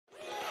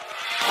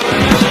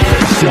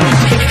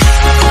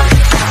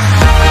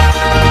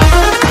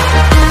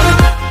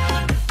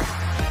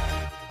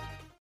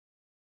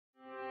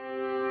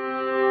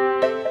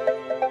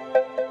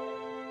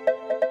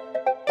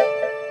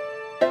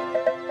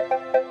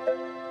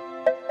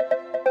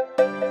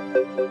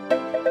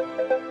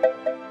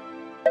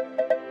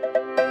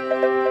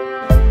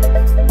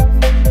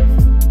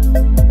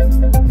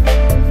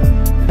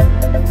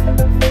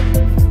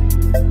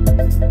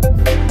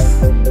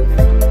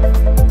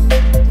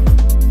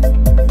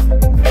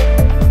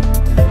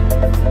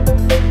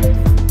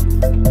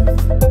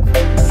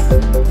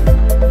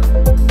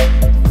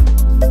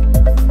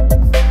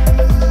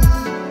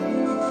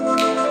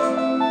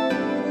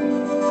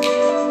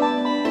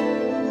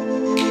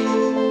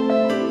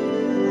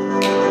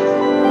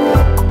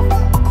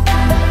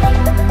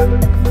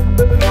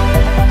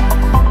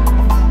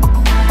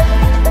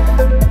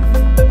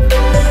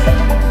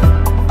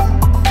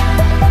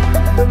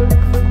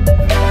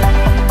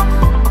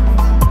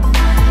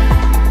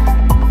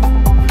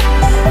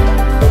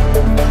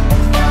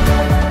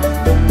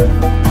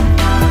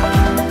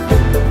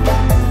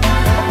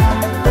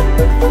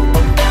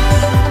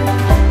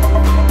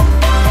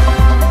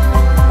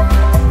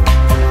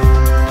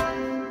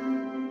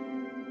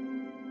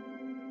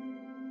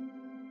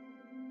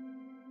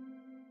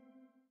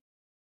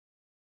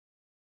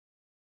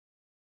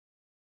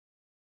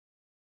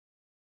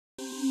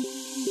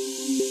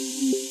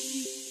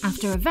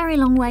After a very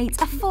long wait,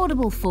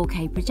 affordable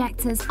 4K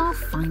projectors are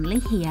finally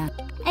here.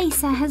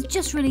 Acer has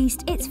just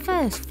released its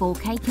first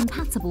 4K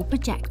compatible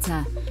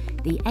projector,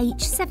 the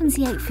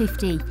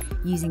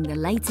H7850, using the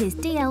latest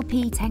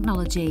DLP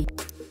technology.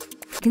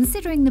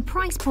 Considering the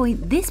price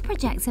point, this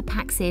projector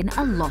packs in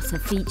a lot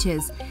of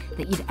features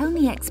that you'd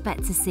only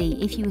expect to see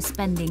if you were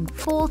spending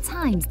 4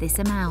 times this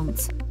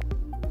amount.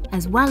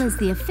 As well as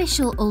the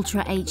official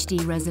Ultra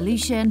HD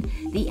resolution,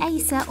 the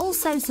Acer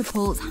also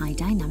supports high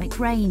dynamic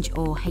range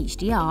or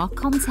HDR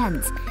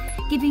content,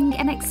 giving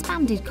an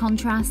expanded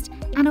contrast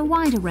and a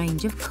wider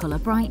range of colour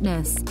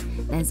brightness.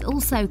 There's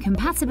also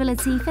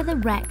compatibility for the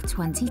Rec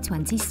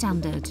 2020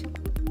 standard.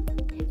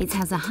 It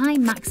has a high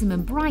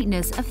maximum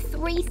brightness of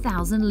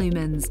 3000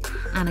 lumens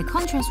and a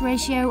contrast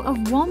ratio of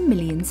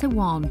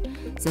 1,000,000:1,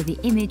 so the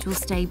image will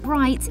stay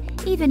bright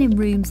even in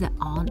rooms that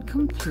aren't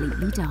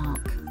completely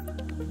dark.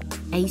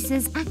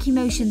 Acer's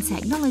AccuMotion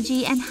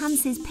technology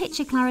enhances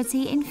picture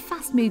clarity in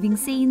fast-moving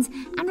scenes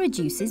and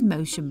reduces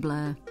motion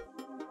blur.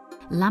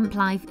 Lamp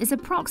life is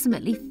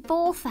approximately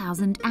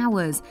 4,000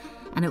 hours,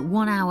 and at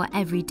 1 hour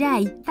every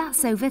day,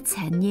 that's over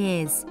 10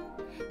 years.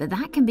 But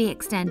that can be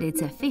extended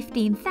to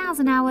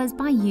 15,000 hours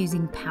by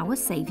using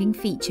power-saving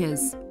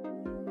features.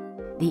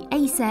 The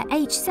Acer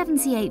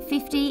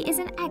H7850 is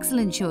an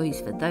excellent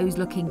choice for those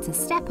looking to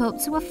step up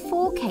to a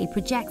 4K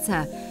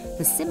projector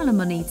for similar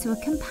money to a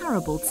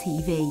comparable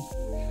TV.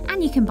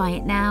 And you can buy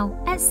it now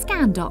at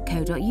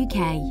scan.co.uk.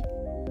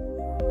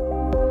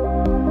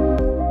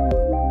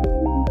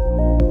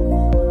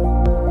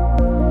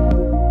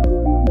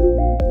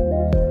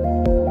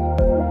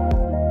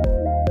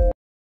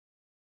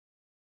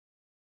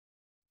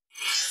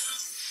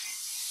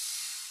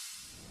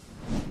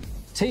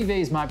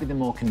 TVs might be the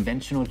more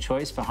conventional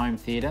choice for home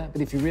theatre,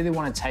 but if you really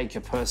want to take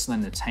your personal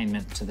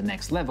entertainment to the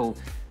next level,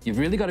 you've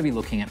really got to be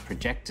looking at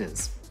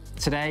projectors.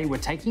 Today, we're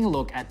taking a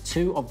look at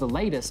 2 of the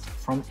latest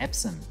from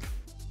Epson.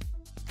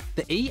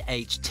 The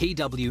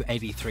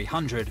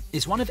EHTW8300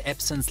 is one of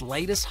Epson's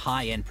latest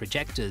high-end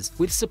projectors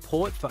with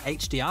support for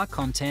HDR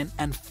content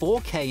and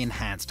 4K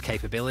enhanced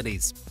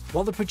capabilities.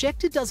 While the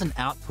projector doesn't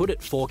output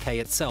at 4K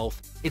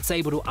itself, it's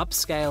able to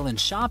upscale and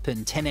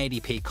sharpen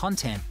 1080p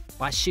content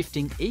by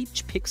shifting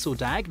each pixel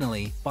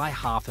diagonally by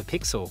half a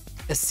pixel.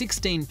 A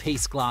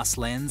 16-piece glass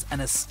lens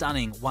and a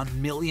stunning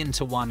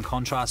 1,000,000:1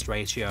 contrast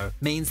ratio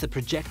means the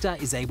projector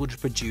is able to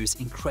produce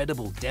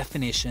incredible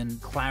definition,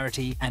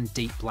 clarity, and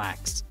deep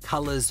blacks.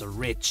 Colors are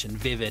rich and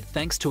vivid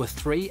thanks to a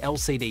 3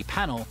 LCD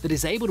panel that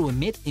is able to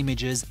emit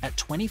images at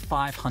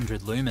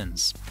 2500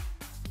 lumens.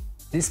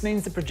 This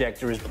means the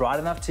projector is bright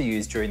enough to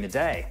use during the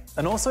day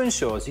and also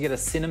ensures you get a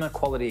cinema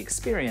quality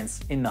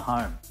experience in the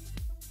home.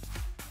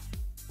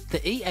 The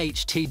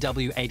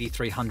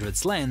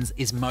EHTW8300's lens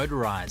is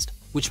motorized,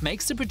 which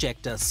makes the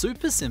projector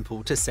super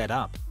simple to set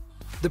up.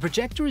 The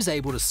projector is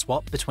able to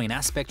swap between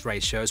aspect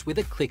ratios with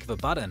a click of a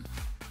button,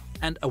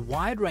 and a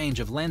wide range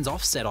of lens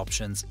offset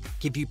options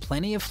give you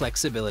plenty of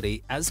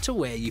flexibility as to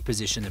where you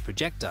position the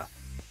projector.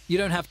 You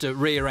don't have to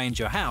rearrange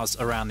your house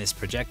around this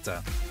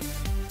projector.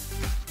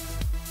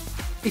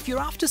 If you're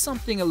after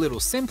something a little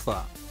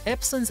simpler,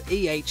 Epson's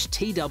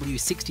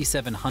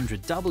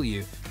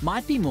EHTW6700W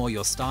might be more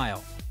your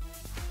style.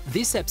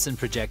 This Epson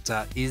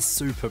projector is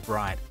super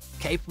bright,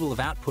 capable of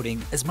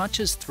outputting as much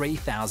as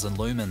 3000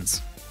 lumens.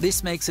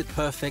 This makes it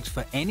perfect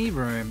for any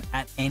room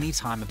at any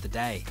time of the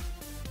day.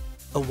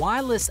 A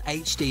wireless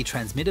HD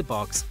transmitter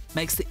box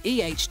makes the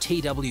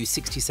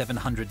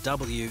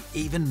EHTW6700W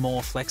even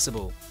more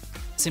flexible.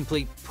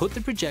 Simply put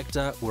the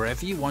projector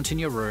wherever you want in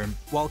your room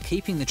while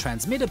keeping the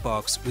transmitter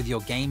box with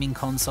your gaming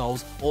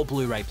consoles or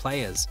Blu-ray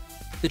players.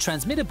 The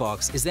transmitter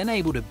box is then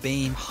able to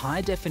beam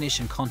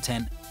high-definition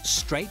content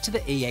straight to the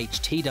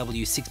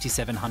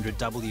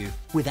EHTW6700W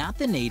without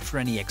the need for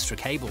any extra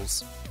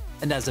cables.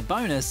 And as a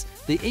bonus,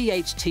 the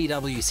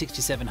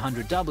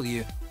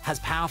EHTW6700W has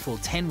powerful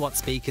 10-watt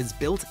speakers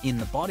built in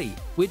the body,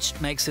 which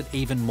makes it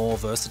even more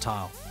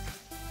versatile.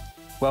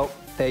 Well,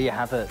 there you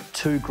have it,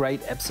 2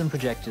 great Epson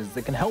projectors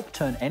that can help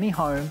turn any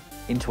home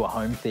into a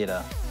home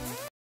theatre.